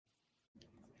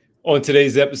On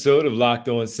today's episode of Locked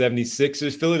On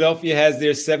 76ers, Philadelphia has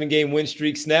their 7-game win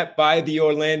streak snapped by the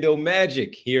Orlando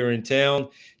Magic here in town.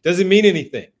 Doesn't mean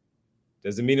anything.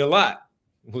 Doesn't mean a lot.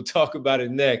 We'll talk about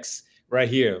it next right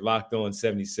here, Locked On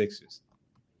 76ers.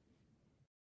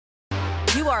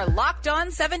 You are Locked On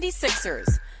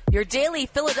 76ers, your daily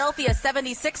Philadelphia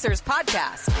 76ers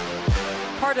podcast.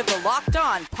 Part of the Locked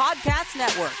On Podcast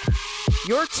Network,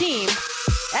 your team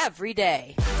every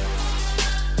day.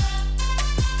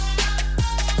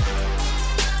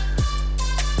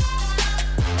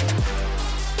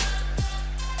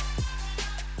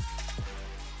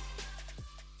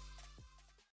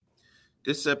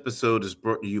 This episode is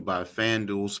brought to you by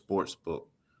FanDuel Sportsbook,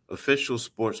 official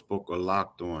sportsbook of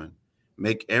Locked On.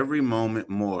 Make every moment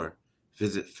more.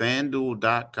 Visit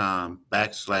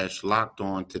FanDuel.com/Locked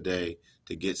On today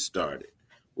to get started.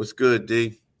 What's good,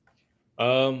 D?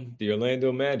 The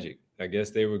Orlando Magic. I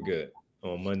guess they were good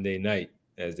on Monday night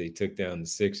as they took down the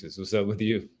Sixers. What's up with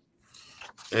you?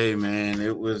 Hey, man,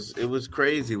 it was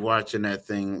crazy watching that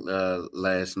thing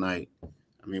last night.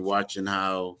 I mean, watching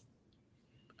how,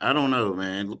 I don't know,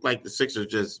 man. It looked like the Sixers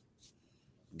just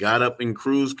got up in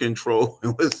cruise control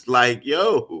and was like,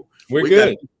 yo, we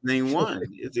good. Got this thing won.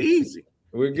 It's easy.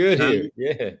 We're good here.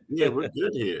 Yeah. Yeah, we're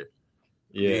good here.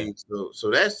 Yeah. I mean, so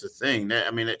that's the thing.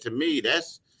 To me,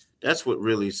 that's what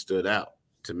really stood out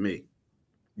to me.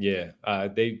 Yeah,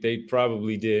 they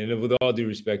probably did. And with all due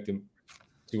respect to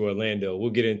Orlando,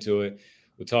 we'll get into it.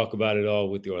 We'll talk about it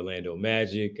all with the Orlando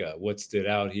Magic, what stood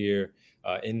out here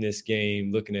in this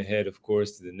game, looking ahead, of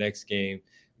course, to the next game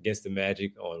against the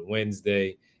Magic on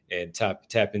Wednesday, and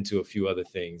tap into a few other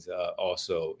things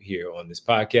also here on this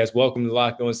podcast. Welcome to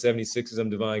Locked On 76ers.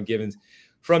 I'm Devon Givens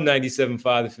from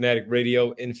 97.5 The Fanatic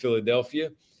Radio in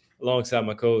Philadelphia, alongside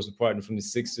my co-host and partner from the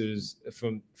Sixers,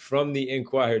 from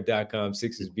theinquirer.com,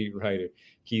 Sixers beat writer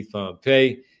Keith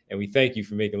Pompey. And we thank you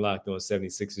for making Locked On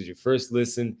 76ers your first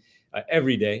listen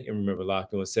every day. And remember,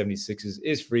 Locked On 76ers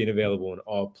is free and available on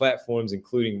all platforms,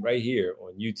 including right here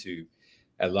on YouTube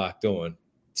at Locked On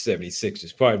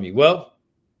 76ers. Pardon me. Well,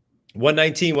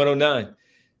 119-109.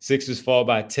 Sixers fall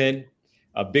by 10.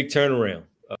 A big turnaround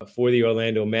for the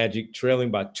Orlando Magic,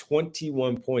 trailing by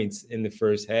 21 points in the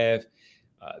first half.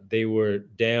 They were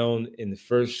down in the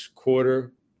first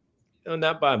quarter,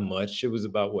 not by much. It was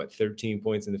about, 13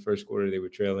 points in the first quarter they were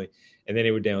trailing, and then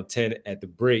they were down 10 at the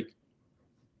break.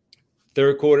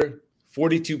 Third quarter,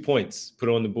 42 points put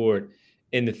on the board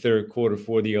in the third quarter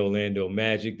for the Orlando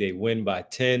Magic. They win by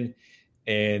 10,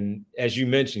 and as you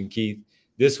mentioned, Keith,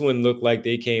 this one looked like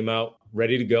they came out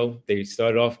ready to go. They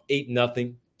started off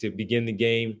 8-0 to begin the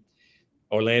game.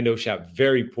 Orlando shot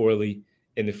very poorly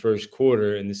in the first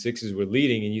quarter, and the Sixers were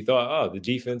leading, and you thought, the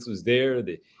defense was there.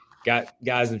 They got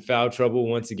guys in foul trouble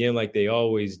once again, like they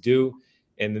always do.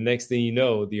 And the next thing you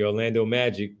know, the Orlando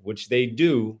Magic, which they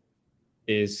do,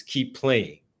 is keep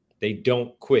playing. They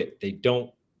don't quit. They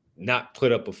don't not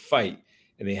put up a fight,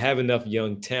 and they have enough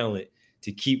young talent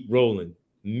to keep rolling.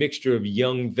 Mixture of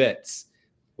young vets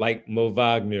like Mo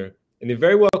Wagner, and they're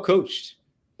very well coached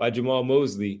by Jamal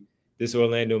Mosley, this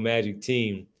Orlando Magic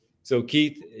team. So,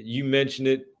 Keith, you mentioned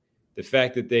it, the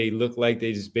fact that they look like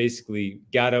they just basically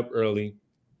got up early,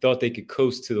 thought they could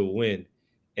coast to the win,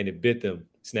 and it bit them,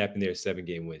 snapping their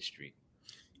 7-game win streak.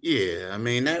 Yeah, I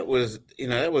mean, that was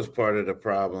part of the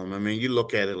problem. I mean, you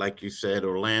look at it, like you said,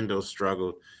 Orlando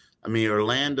struggled. I mean,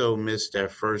 Orlando missed their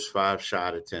first 5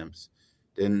 shot attempts,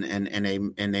 and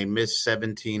they missed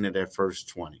 17 of their first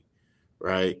 20,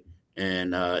 right?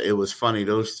 And it was funny.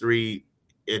 Those 3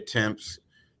 attempts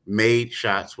made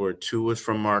shots where 2 was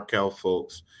from Markelle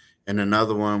Fultz, and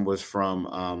another one was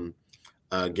from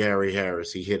Gary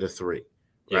Harris. He hit a 3,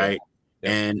 right? Yeah.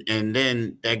 And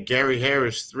then that Gary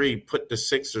Harris 3 put the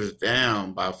Sixers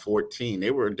down by 14.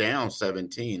 They were down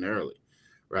 17 early,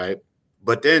 right?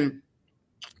 But then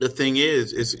the thing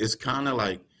is, it's kind of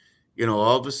like,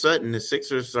 all of a sudden the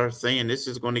Sixers start saying this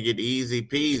is going to get easy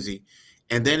peasy.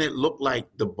 And then it looked like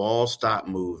the ball stopped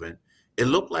moving. It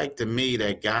looked like to me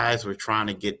that guys were trying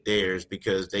to get theirs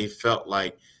because they felt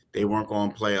like they weren't going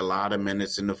to play a lot of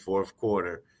minutes in the fourth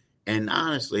quarter. And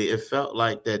honestly, it felt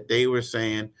like that they were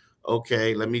saying,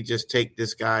 okay, let me just take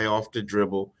this guy off the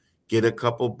dribble, get a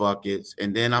couple buckets,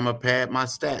 and then I'm going to pad my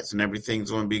stats and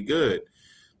everything's going to be good.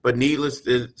 But needless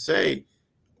to say,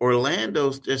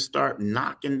 Orlando's just start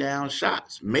knocking down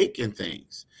shots, making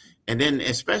things. And then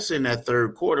especially in that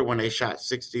third quarter when they shot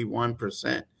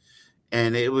 61%.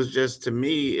 And it was just, to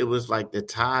me, it was like the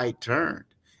tide turned.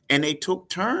 And they took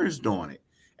turns doing it.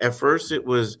 At first it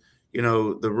was,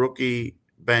 the rookie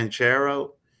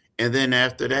Banchero. And then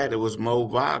after that, it was Mo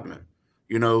Wagner.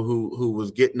 who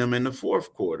was getting them in the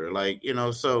fourth quarter. Like,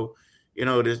 so,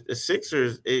 the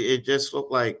Sixers, it just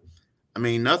looked like, I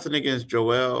mean, nothing against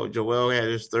Joel. Joel had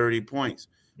his 30 points,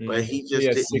 but he just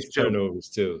had didn't 6 show. turnovers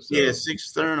too. So. Yeah,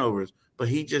 6 turnovers, but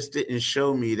he just didn't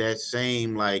show me that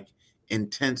same like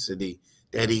intensity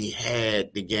that he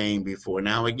had the game before.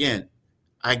 Now, again,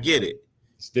 I get it.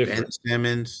 It's different. Ben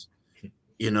Simmons,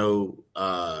 the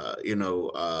Nikola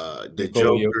Joker.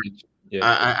 Jokic.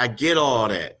 Yeah. I get all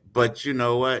that, but you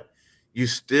know what? You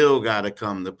still got to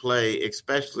come to play,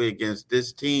 especially against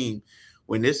this team,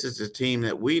 when this is a team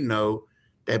that we know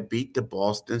that beat the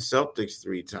Boston Celtics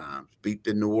 3 times, beat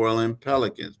the New Orleans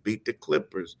Pelicans, beat the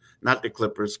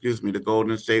the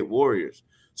Golden State Warriors.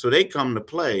 So they come to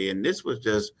play, and this was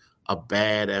just a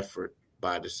bad effort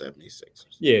by the 76ers.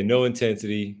 Yeah, no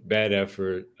intensity, bad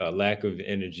effort, lack of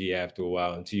energy after a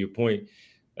while. And to your point,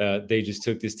 they just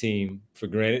took this team for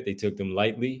granted. They took them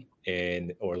lightly,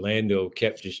 and Orlando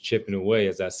kept just chipping away.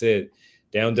 As I said,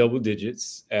 down double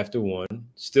digits after one,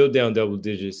 still down double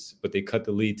digits, but they cut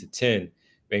the lead to 10.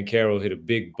 Banchero hit a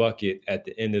big bucket at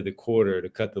the end of the quarter to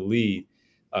cut the lead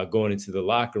going into the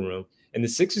locker room. And the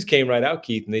Sixers came right out,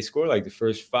 Keith, and they scored like the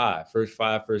first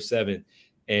 7.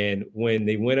 And when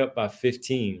they went up by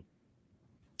 15,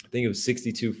 I think it was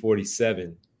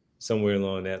 62-47, somewhere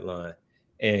along that line.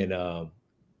 And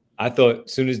I thought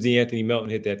as soon as DeAnthony Melton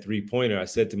hit that three-pointer, I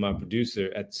said to my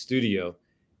producer at the studio,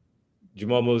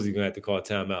 Jamal Mosley's going to have to call a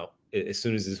timeout as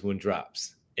soon as this one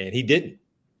drops. And he didn't.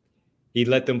 He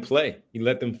let them play. He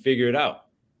let them figure it out.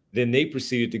 Then they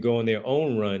proceeded to go on their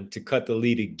own run to cut the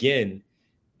lead again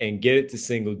and get it to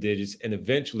single digits and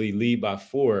eventually lead by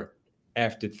 4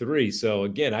 after 3. So,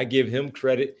 again, I give him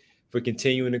credit for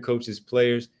continuing to coach his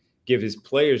players, give his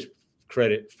players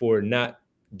credit for not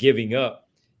giving up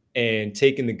and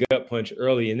taking the gut punch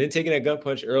early, and then taking that gut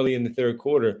punch early in the third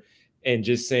quarter and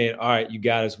just saying, all right, you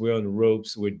got us. We're on the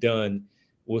ropes. We're done.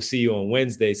 We'll see you on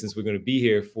Wednesday since we're going to be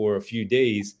here for a few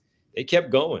days. They kept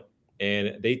going,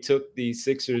 and they took the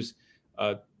Sixers,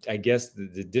 I guess,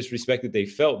 the disrespect that they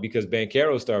felt because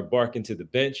Banchero started barking to the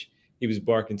bench. He was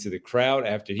barking to the crowd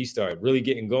after he started really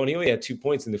getting going. He only had 2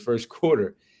 points in the first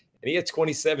quarter, and he had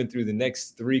 27 through the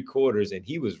next 3 quarters, and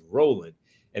he was rolling.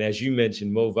 And as you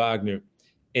mentioned, Mo Wagner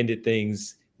ended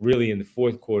things really in the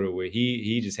fourth quarter where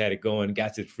he just had it going,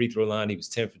 got to the free throw line. He was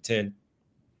 10 for 10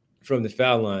 from the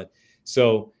foul line.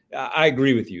 So I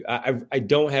agree with you. I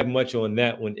don't have much on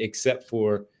that one, except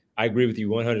for I agree with you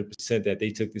 100% that they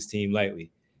took this team lightly.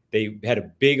 They had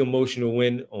a big emotional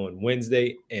win on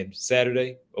Wednesday and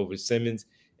Saturday over Simmons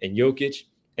and Jokic.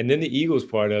 And then the Eagles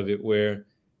part of it where,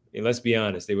 and let's be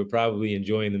honest, they were probably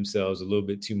enjoying themselves a little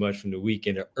bit too much from the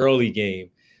weekend. An early game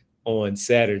on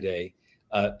Saturday,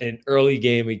 an early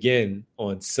game again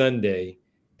on Sunday.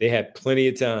 They had plenty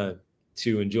of time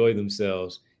to enjoy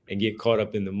themselves and get caught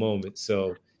up in the moment.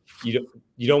 So you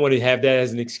don't want to have that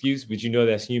as an excuse, but you know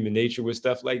that's human nature with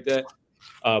stuff like that.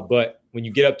 But when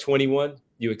you get up 21,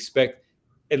 you expect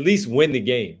at least win the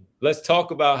game. Let's talk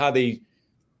about how they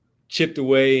chipped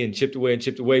away.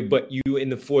 But you in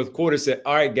the fourth quarter said,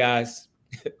 all right, guys,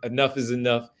 enough is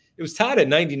enough. It was tied at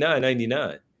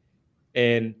 99-99.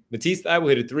 And Matisse Thybulle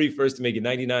hit a 3 first to make it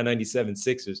 99-97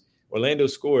 Sixers. Orlando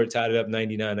scored, tied it up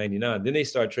 99-99. Then they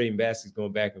started trading baskets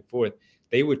going back and forth.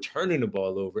 They were turning the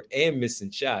ball over and missing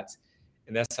shots,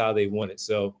 and that's how they won it.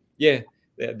 So, yeah,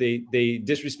 they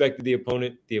disrespected the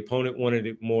opponent. The opponent wanted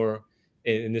it more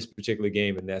in this particular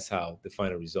game, and that's how the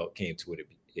final result came to what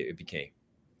it became.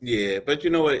 Yeah, but you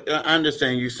know what? I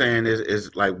understand you saying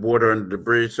is like water under the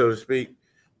bridge, so to speak.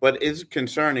 But it's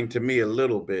concerning to me a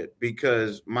little bit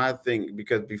because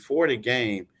before the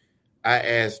game, I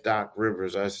asked Doc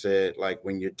Rivers, I said, like,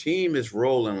 when your team is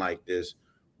rolling like this,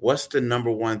 what's the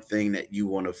number one thing that you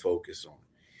want to focus on?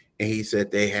 And he said,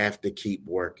 they have to keep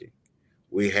working.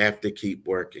 We have to keep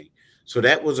working. So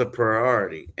that was a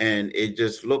priority. And it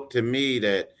just looked to me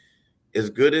that as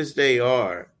good as they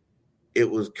are, it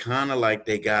was kind of like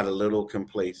they got a little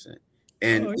complacent.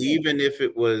 And even if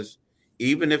it was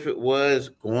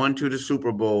going to the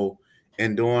Super Bowl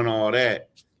and doing all that,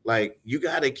 like, you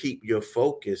got to keep your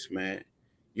focus, man.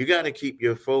 You got to keep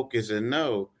your focus and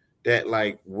know that,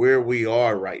 like, where we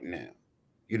are right now.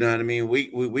 You know what I mean?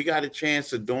 We got a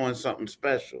chance of doing something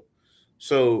special.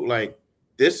 So, like,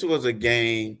 this was a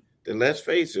game that, let's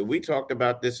face it, we talked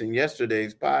about this in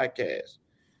yesterday's podcast.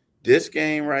 This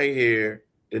game right here,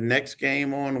 the next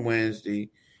game on Wednesday,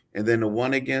 and then the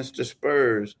one against the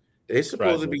Spurs, they're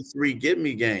supposed to be 3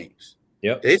 gimme games.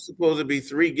 Yep. They're supposed to be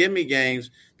 3 gimme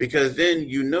games because then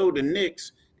you know the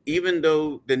Knicks, even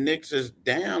though the Knicks is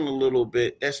down a little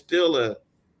bit, that's still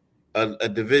a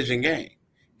division game.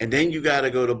 And then you got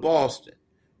to go to Boston.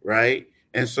 right?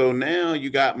 And so now you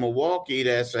got Milwaukee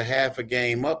that's a half a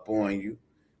game up on you.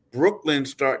 Brooklyn's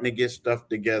starting to get stuff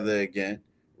together again,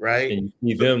 right? And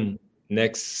you see So them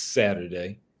next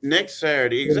Saturday. next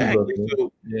Saturday, In exactly. Brooklyn.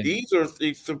 So Yeah. these are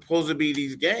supposed to be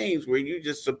these games where you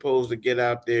just supposed to get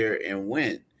out there and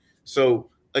win. So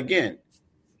again,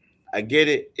 I get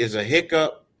it. It's a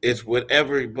hiccup. It's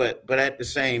whatever, but at the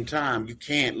same time, you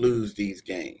can't lose these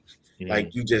games.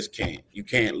 Like you just can't. You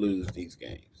can't lose these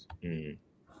games.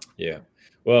 Yeah.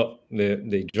 Well,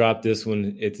 they dropped this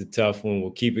one. It's a tough one. We'll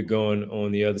keep it going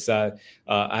on the other side.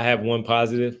 I have one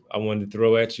positive I wanted to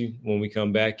throw at you when we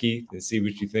come back, Keith, and see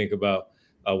what you think about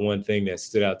one thing that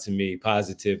stood out to me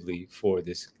positively for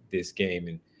this game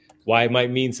and why it might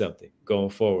mean something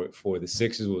going forward for the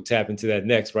Sixers. We'll tap into that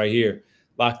next right here.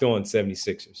 Locked On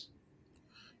 76ers.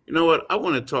 You know what? I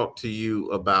want to talk to you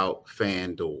about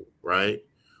FanDuel, right?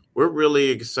 We're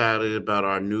really excited about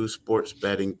our new sports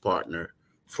betting partner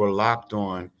for Locked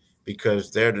On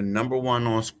because they're the number one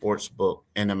on sportsbook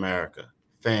in America,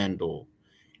 FanDuel.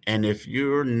 And if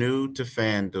you're new to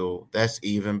FanDuel, that's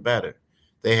even better.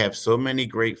 They have so many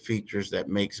great features that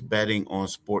makes betting on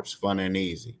sports fun and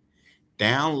easy.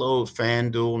 Download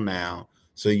FanDuel now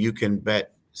so you can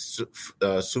bet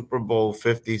Super Bowl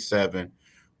 57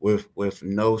 with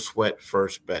no sweat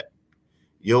first bet.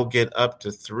 You'll get up to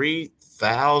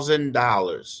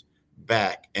 $3,000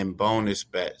 back in bonus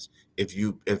bets if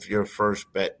your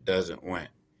first bet doesn't win.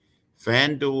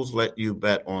 FanDuel's let you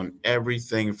bet on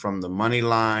everything from the money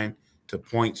line to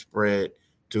point spread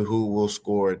to who will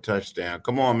score a touchdown.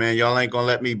 Come on, man. Y'all ain't going to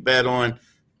let me bet on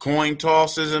coin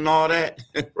tosses and all that,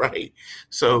 right?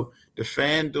 So the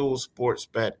FanDuel Sports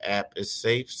Bet app is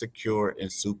safe, secure,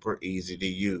 and super easy to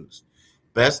use.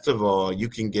 Best of all, you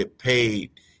can get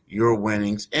paid your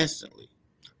winnings instantly,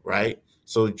 right?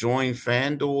 So join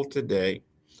FanDuel today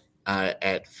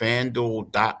at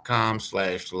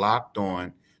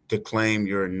FanDuel.com/lockedon to claim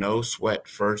your no sweat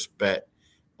first bet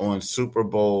on Super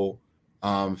Bowl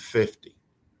 50,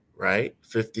 right?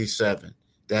 57.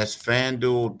 That's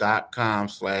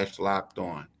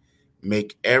FanDuel.com/lockedon.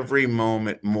 Make every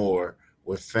moment more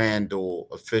with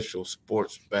FanDuel, official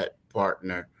sports bet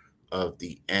partner of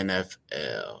the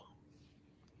NFL.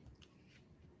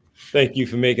 Thank you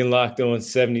for making Locked On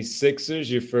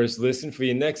 76ers your first listen. For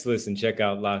your next listen, check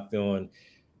out Locked On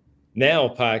Now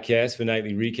podcast for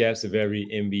nightly recaps of every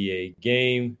NBA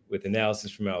game with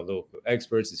analysis from our local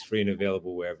experts. It's free and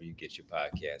available wherever you get your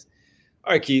podcast.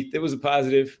 All right, Keith, there was a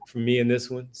positive for me in this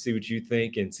one. See what you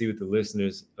think and see what the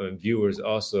listeners and viewers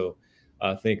also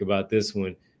think about this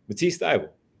one. Matisse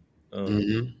Thybulle,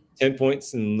 10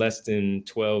 points in less than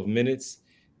 12 minutes.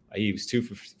 He was 2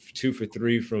 for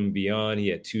 3 from beyond. He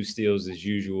had 2 steals as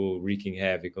usual, wreaking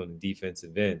havoc on the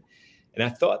defensive end. And I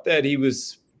thought he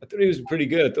was pretty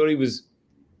good. I thought he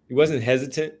wasn't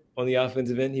hesitant on the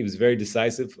offensive end. He was very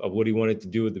decisive of what he wanted to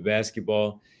do with the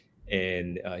basketball.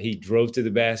 And he drove to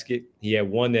the basket. He had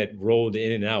one that rolled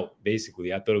in and out,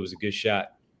 basically. I thought it was a good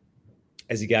shot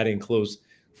as he got in close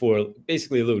for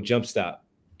basically a little jump stop.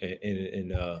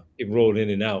 And it rolled in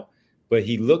and out. But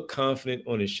he looked confident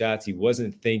on his shots. He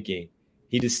wasn't thinking.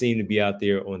 He just seemed to be out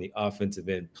there on the offensive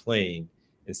end playing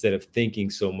instead of thinking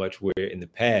so much, where in the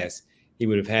past he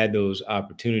would have had those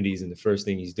opportunities, and the first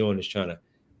thing he's doing is trying to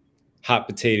hot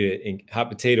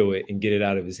potato it and get it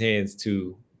out of his hands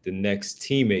to the next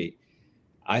teammate.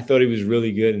 I thought he was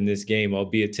really good in this game,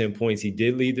 albeit 10 points. He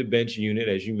did lead the bench unit,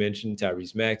 as you mentioned,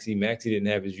 Tyrese Maxey. Maxey didn't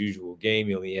have his usual game.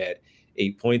 He only had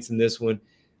 8 points in this one.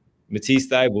 Matisse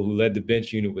Thybulle, who led the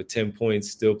bench unit with 10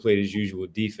 points, still played his usual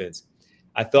defense.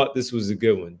 I thought this was a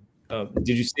good one.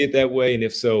 Did you see it that way? And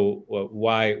if so,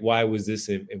 why was this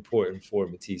important for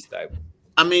Matisse Thybulle?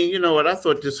 I mean, you know what? I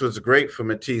thought this was great for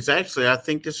Matisse. Actually, I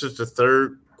think this is the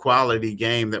third quality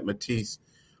game that Matisse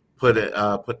put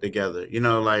together. You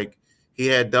know, like he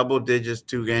had double digits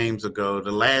 2 games ago.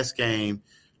 The last game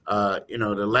that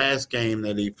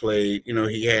he played,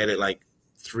 he had it like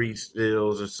 3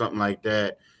 steals or something like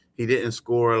that. He didn't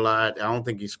score a lot. I don't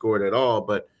think he scored at all,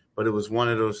 but it was one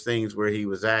of those things where he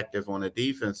was active on the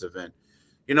defensive end.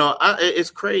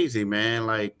 It's crazy, man.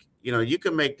 Like, you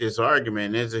can make this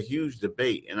argument. There's a huge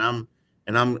debate, and I'm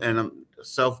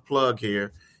self-plug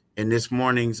here. In this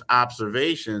morning's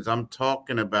observations, I'm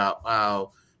talking about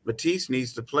how Matisse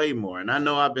needs to play more. And I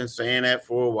know I've been saying that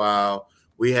for a while.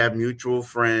 We have mutual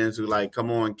friends who like, come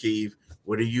on, Keith,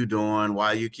 what are you doing?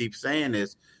 Why you keep saying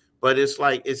this? But it's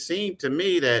like, it seemed to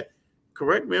me that,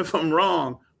 correct me if I'm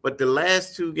wrong, but the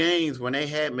last 2 games when they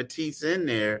had Matisse in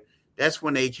there, that's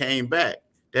when they came back.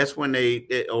 That's when they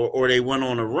went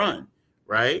on a run,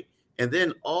 right? And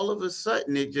then all of a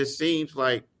sudden, it just seems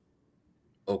like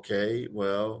Okay,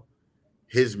 well,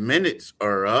 his minutes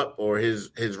are up or his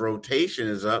rotation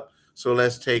is up, so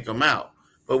let's take him out.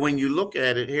 But when you look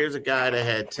at it, here's a guy that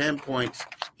had 10 points.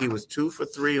 He was 2 for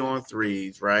 3 on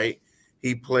threes, right?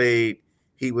 He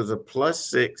was a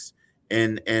 +6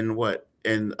 in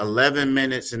 11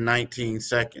 minutes and 19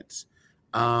 seconds.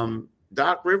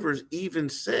 Doc Rivers even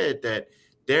said that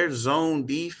their zone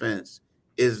defense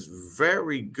is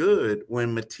very good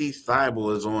when Matisse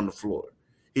Thybulle is on the floor.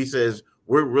 He says,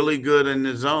 we're really good in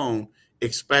the zone,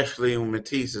 especially when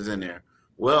Matisse is in there.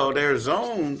 Well, their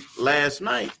zone last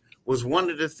night was one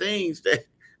of the things that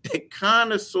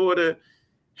kind of sort of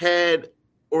had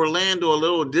Orlando a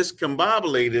little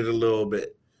discombobulated a little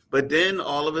bit. But then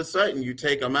all of a sudden you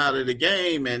take them out of the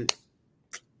game and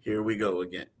here we go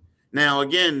again. Now,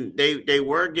 again, they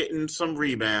were getting some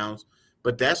rebounds,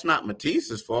 but that's not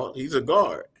Matisse's fault. He's a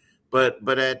guard.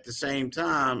 But at the same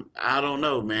time, I don't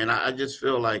know, man. I just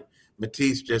feel like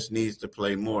Matisse just needs to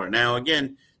play more. Now,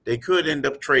 again, they could end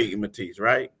up trading Matisse,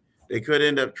 right? They could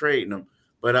end up trading him.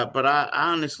 But I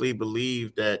honestly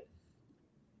believe that,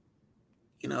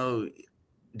 do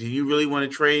you really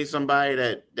want to trade somebody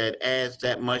that adds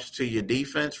that much to your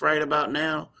defense right about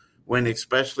now, when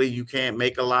especially you can't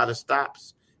make a lot of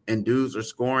stops and dudes are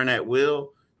scoring at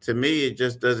will? To me, it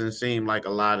just doesn't seem like a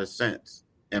lot of sense,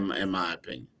 in my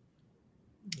opinion.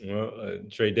 Well,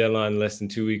 trade deadline less than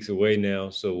 2 weeks away now,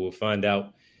 so we'll find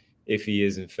out if he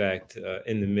is in fact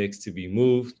in the mix to be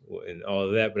moved and all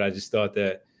of that. But I just thought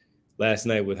that last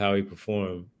night with how he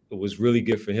performed, it was really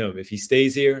good for him. If he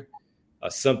stays here,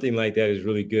 something like that is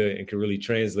really good and can really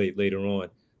translate later on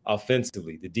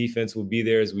offensively. The defense will be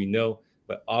there, as we know,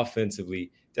 but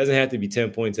offensively, it doesn't have to be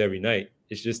 10 points every night.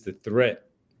 It's just the threat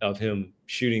of him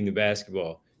shooting the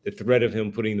basketball, the threat of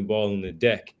him putting the ball on the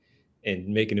deck and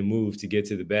making a move to get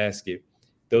to the basket,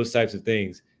 those types of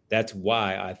things. That's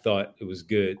why I thought it was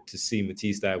good to see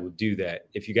Matisse Thybulle do that.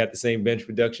 If you got the same bench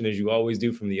production as you always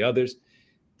do from the others,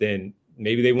 then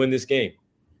maybe they win this game.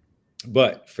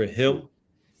 But for him,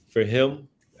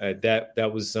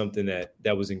 that was something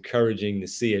that was encouraging to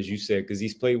see, as you said, because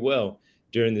he's played well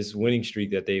during this winning streak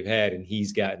that they've had, and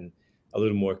he's gotten a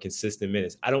little more consistent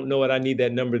minutes. I don't know what I need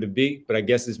that number to be, but I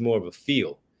guess it's more of a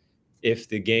feel. If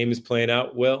the game is playing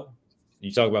out well,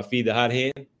 you talk about feed the hot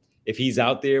hand. If he's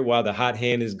out there while the hot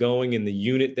hand is going and the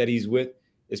unit that he's with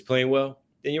is playing well,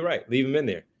 then you're right. Leave him in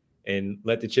there and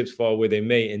let the chips fall where they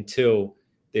may until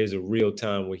there's a real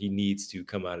time where he needs to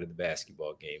come out of the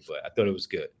basketball game. But I thought it was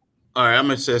good. All right, I'm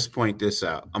going to just point this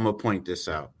out.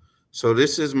 So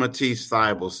this is Matisse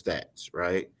Thybulle stats,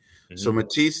 right? Mm-hmm. So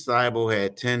Matisse Thybulle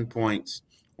had 10 points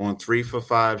on 3 for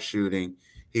 5 shooting.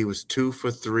 He was 2 for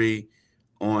 3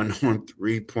 on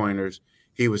 3-pointers.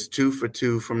 He was 2 for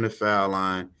 2 from the foul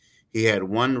line. He had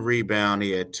 1 rebound.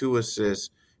 He had 2 assists,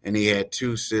 and he had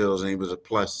 2 steals, and he was a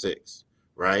 +6,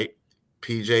 right?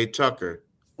 P.J. Tucker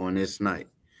on this night.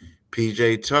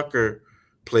 P.J. Tucker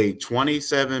played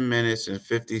 27 minutes and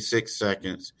 56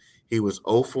 seconds. He was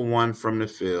 0 for 1 from the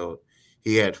field.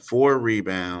 He had 4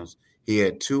 rebounds. He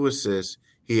had 2 assists.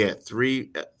 He had three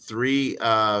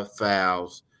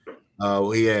fouls.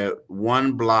 He had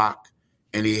 1 block,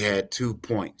 and he had 2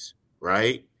 points,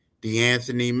 right?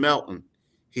 DeAnthony Melton,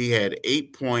 he had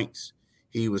 8 points.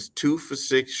 He was 2 for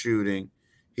 6 shooting.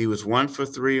 He was 1 for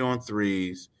 3 on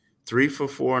threes, 3 for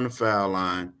 4 on the foul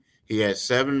line. He had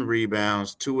 7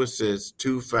 rebounds, 2 assists,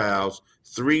 2 fouls,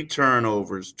 3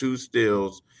 turnovers, 2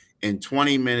 steals in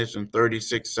 20 minutes and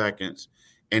 36 seconds,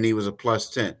 and he was a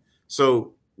 +10.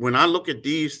 So when I look at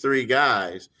these 3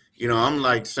 guys, I'm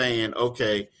like saying,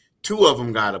 okay, 2 of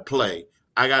them got to play.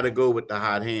 I got to go with the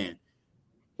hot hand.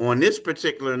 On this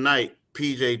particular night,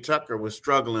 P.J. Tucker was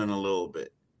struggling a little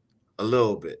bit.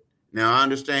 Now, I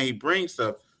understand he brings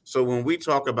stuff. So when we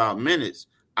talk about minutes,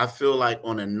 I feel like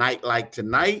on a night like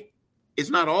tonight, it's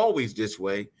not always this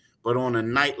way, but on a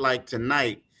night like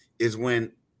tonight is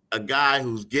when a guy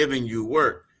who's giving you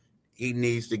work, he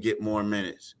needs to get more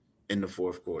minutes in the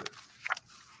fourth quarter.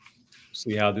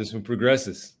 See how this one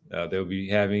progresses. They'll be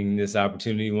having this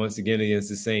opportunity once again against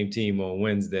the same team on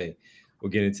Wednesday.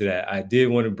 We'll get into that. I did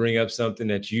want to bring up something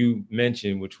that you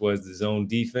mentioned, which was the zone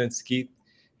defense, Keith.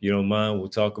 If you don't mind, we'll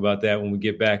talk about that when we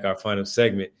get back, our final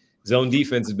segment. Zone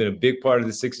defense has been a big part of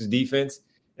the Sixers defense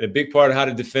and a big part of how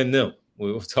to defend them.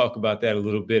 We'll talk about that a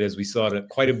little bit, as we saw that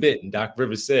quite a bit. And Doc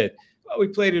Rivers said, well, we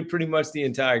played it pretty much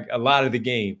a lot of the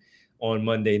game on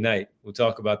Monday night. We'll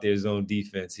talk about their zone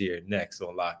defense here next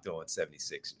on Locked On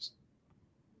 76ers.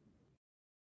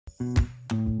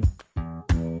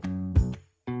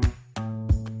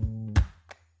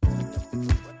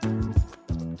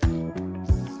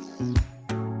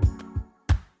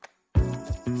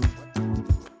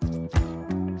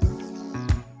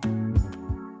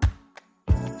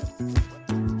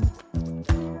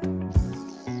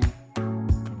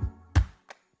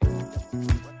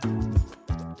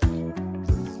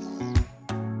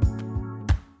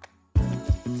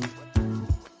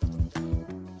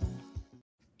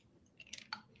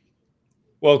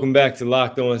 Welcome back to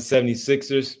Locked On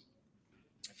 76ers.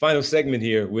 Final segment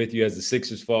here with you as the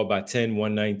Sixers fall by 10,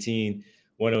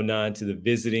 119-109 to the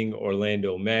visiting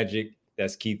Orlando Magic.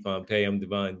 That's Keith Pompey. I'm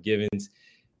Devon Givens.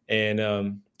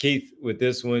 And Keith, with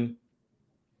this one,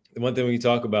 the one thing we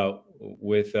talk about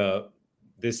with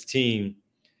this team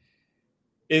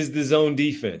is the zone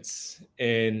defense.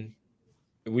 And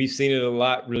we've seen it a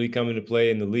lot really come into play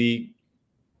in the league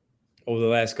over the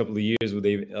last couple of years where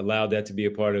they've allowed that to be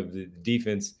a part of the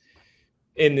defense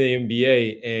in the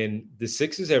NBA. And the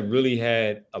Sixers have really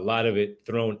had a lot of it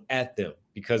thrown at them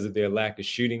because of their lack of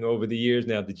shooting over the years.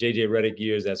 Now, the J.J. Redick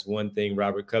years, that's one thing.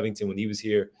 Robert Covington, when he was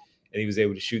here and he was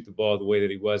able to shoot the ball the way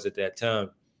that he was at that time.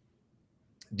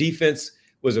 Defense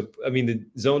was the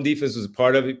zone defense was a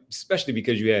part of it, especially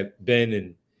because you had Ben,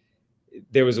 and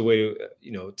there was a way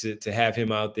to have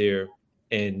him out there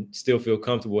and still feel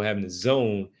comfortable having the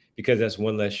zone because that's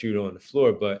one less shooter on the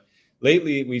floor. But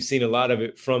lately, we've seen a lot of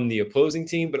it from the opposing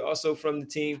team, but also from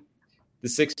the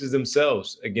Sixers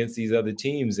themselves against these other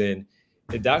teams. And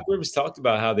Doc Rivers talked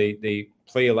about how they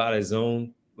play a lot of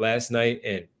zone last night,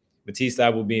 and Matisse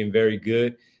Thybulle being very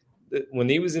good. When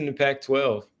he was in the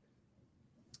Pac-12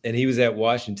 and he was at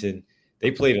Washington,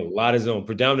 they played a lot of zone,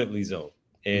 predominantly zone.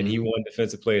 And he won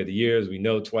Defensive Player of the Year, as we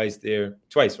know, twice,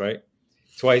 right?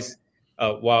 Twice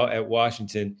while at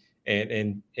Washington.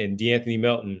 And DeAnthony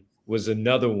Melton was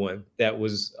another one that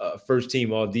was first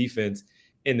team all defense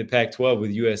in the Pac-12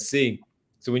 with USC.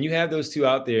 So when you have those two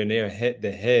out there and they're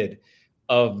the head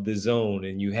of the zone,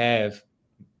 and you have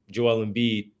Joel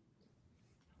Embiid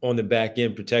on the back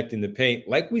end protecting the paint,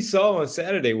 like we saw on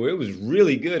Saturday, where it was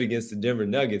really good against the Denver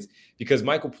Nuggets because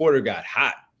Michael Porter got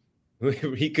hot.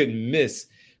 He couldn't miss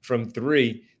from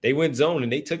three. They went zone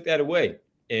and they took that away.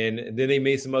 And then they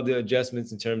made some other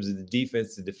adjustments in terms of the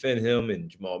defense to defend him, and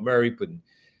Jamal Murray putting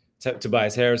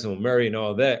Tobias Harris on Murray and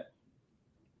all that.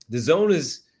 The zone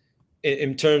is,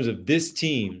 in terms of this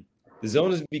team, the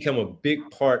zone has become a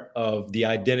big part of the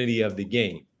identity of the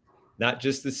game. Not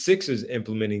just the Sixers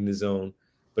implementing the zone,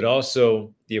 but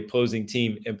also the opposing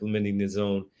team implementing the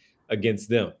zone against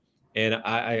them. And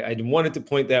I wanted to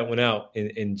point that one out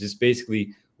and just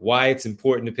basically why it's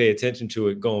important to pay attention to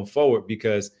it going forward,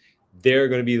 because there are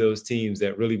going to be those teams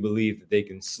that really believe that they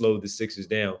can slow the Sixers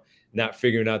down, not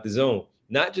figuring out the zone,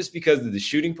 not just because of the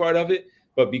shooting part of it,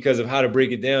 but because of how to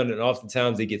break it down. And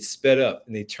oftentimes they get sped up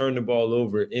and they turn the ball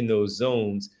over in those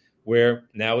zones where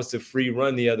now it's a free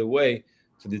run the other way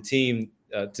for the team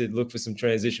to look for some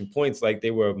transition points, like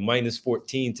they were minus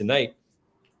 14 tonight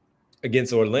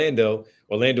against Orlando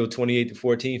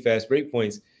 28-14 fast break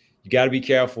points. You got to be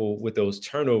careful with those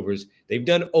turnovers. They've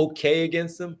done okay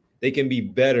against them. They can be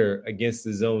better against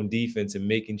the zone defense and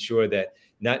making sure that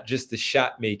not just the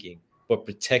shot making, but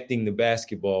protecting the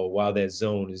basketball while that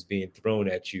zone is being thrown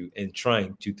at you and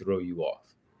trying to throw you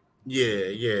off. Yeah,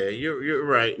 you're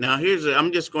right. Now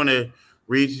I'm just going to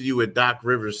read to you what Doc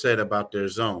Rivers said about their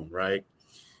zone, right?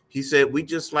 He said, we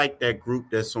just like that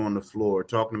group that's on the floor,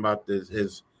 talking about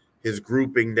his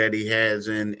grouping that he has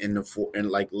in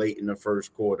like late in the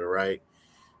first quarter, right?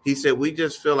 He said, we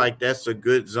just feel like that's a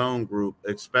good zone group,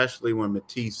 especially when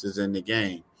Matisse is in the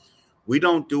game. We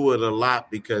don't do it a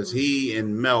lot because he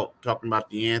and talking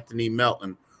about DeAnthony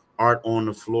Melton, aren't on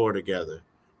the floor together.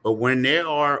 But when they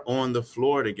are on the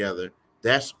floor together,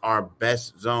 that's our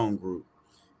best zone group,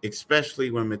 especially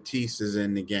when Matisse is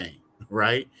in the game,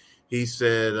 right? He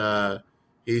said,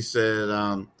 it's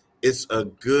a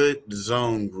good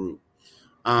zone group.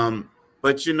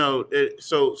 But,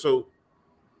 so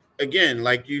again,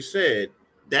 like you said,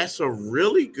 that's a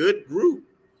really good group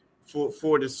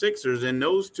for the Sixers. And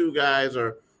those two guys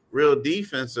are real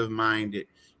defensive minded.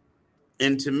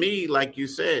 And to me, like you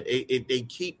said, they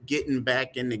keep getting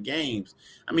back in the games.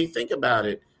 I mean, think about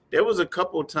it. There was a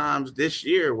couple times this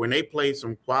year when they played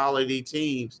some quality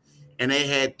teams and they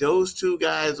had those two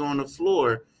guys on the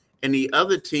floor and the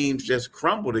other teams just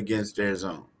crumbled against their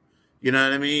zone. You know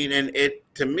what I mean? And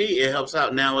to me, it helps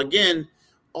out. Now, again,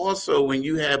 also when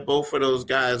you have both of those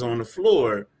guys on the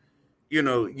floor,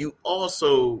 you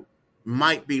also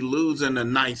might be losing a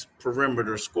nice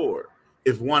perimeter score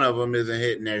if one of them isn't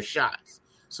hitting their shots.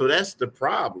 So that's the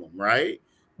problem, right?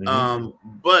 Mm-hmm.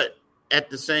 But at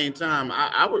the same time,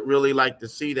 I would really like to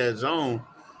see that zone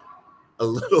a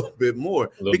little bit more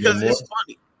because it's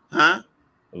funny. Huh?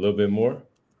 A little bit more?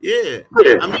 Yeah.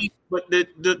 I mean, but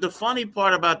the funny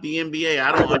part about the NBA,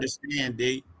 I don't understand,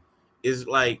 D, is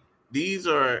like these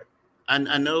are –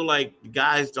 I know like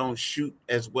guys don't shoot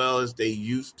as well as they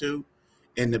used to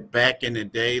back in the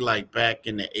day, like back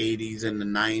in the 80s and the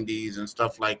 90s and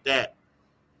stuff like that.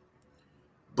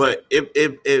 But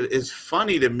it's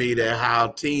funny to me that how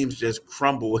teams just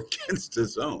crumble against the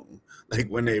zone, like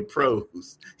when they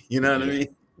pros. You know what I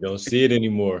mean? You don't see it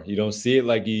anymore. You don't see it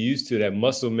like you used to. That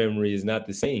muscle memory is not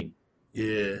the same.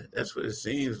 Yeah, that's what it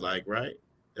seems like, right?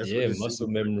 That's what Yeah, it muscle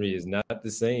seems memory is not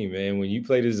the same, man. When you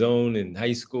play the zone in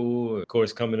high school, of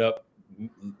course, coming up,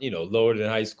 lower than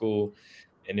high school,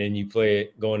 and then you play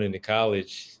it going into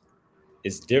college,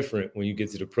 it's different when you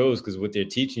get to the pros because what they're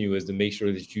teaching you is to make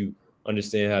sure that you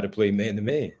understand how to play man to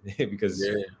man because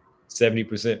like.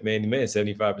 70% man to man,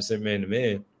 75% man to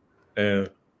man.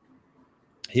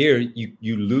 Here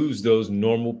you lose those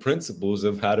normal principles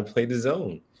of how to play the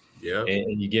zone. Yeah.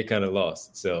 And you get kind of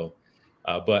lost. So,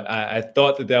 but I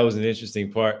thought that was an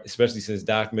interesting part, especially since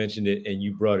Doc mentioned it and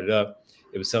you brought it up.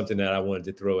 It was something that I wanted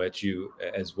to throw at you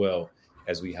as well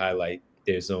as we highlight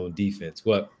their zone defense.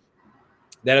 Well,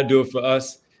 that'll do it for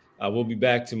us. We'll be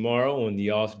back tomorrow on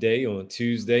the off day on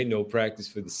Tuesday. No practice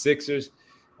for the Sixers,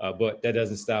 but that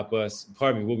doesn't stop us.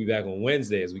 Pardon me. We'll be back on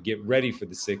Wednesday as we get ready for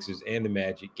the Sixers and the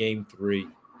Magic game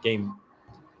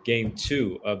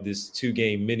 2 of this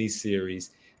 2-game mini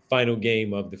series. Final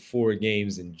game of the 4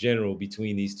 games in general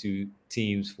between these two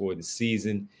teams for the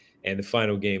season, and the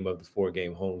final game of the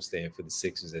 4-game homestand for the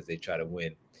Sixers as they try to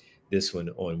win this one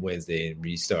on Wednesday and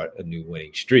restart a new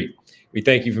winning streak. We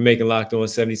thank you for making Locked On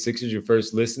 76ers your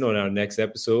first listen. On our next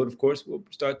episode, of course, we'll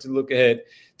start to look ahead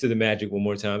to the Magic one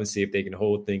more time and see if they can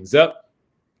hold things up.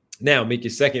 Now, make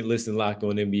your second listen Locked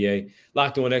On NBA.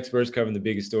 Locked On experts covering the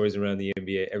biggest stories around the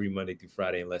NBA every Monday through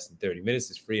Friday in less than 30 minutes.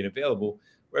 It's free and available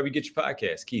wherever you get your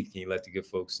podcast. Keith, can you let the good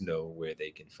folks know where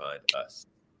they can find us?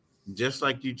 Just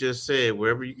like you just said,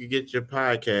 wherever you can get your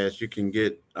podcast, you can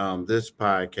get this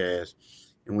podcast.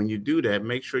 And when you do that,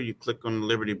 make sure you click on the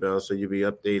Liberty Bell so you'll be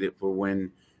updated for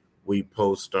when we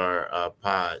post our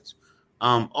pods.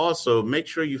 Also, make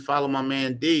sure you follow my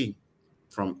man D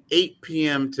from 8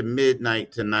 p.m. to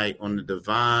midnight tonight on the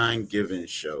Divine Giving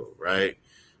Show, right?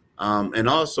 And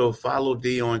also follow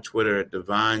D on Twitter at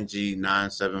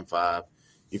DivineG975.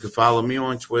 You can follow me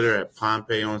on Twitter at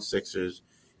Pompey on Sixers,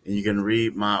 and you can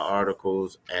read my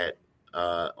articles at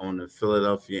on the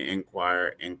Philadelphia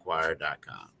Inquirer,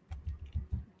 inquirer.com.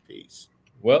 Peace.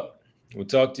 Well, we'll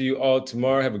talk to you all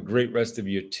tomorrow. Have a great rest of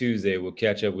your Tuesday. We'll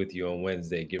catch up with you on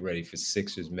Wednesday. Get ready for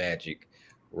Sixers Magic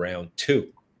round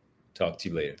 2. Talk to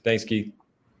you later. Thanks, Keith.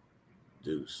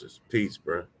 Deuces. Peace,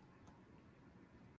 bro.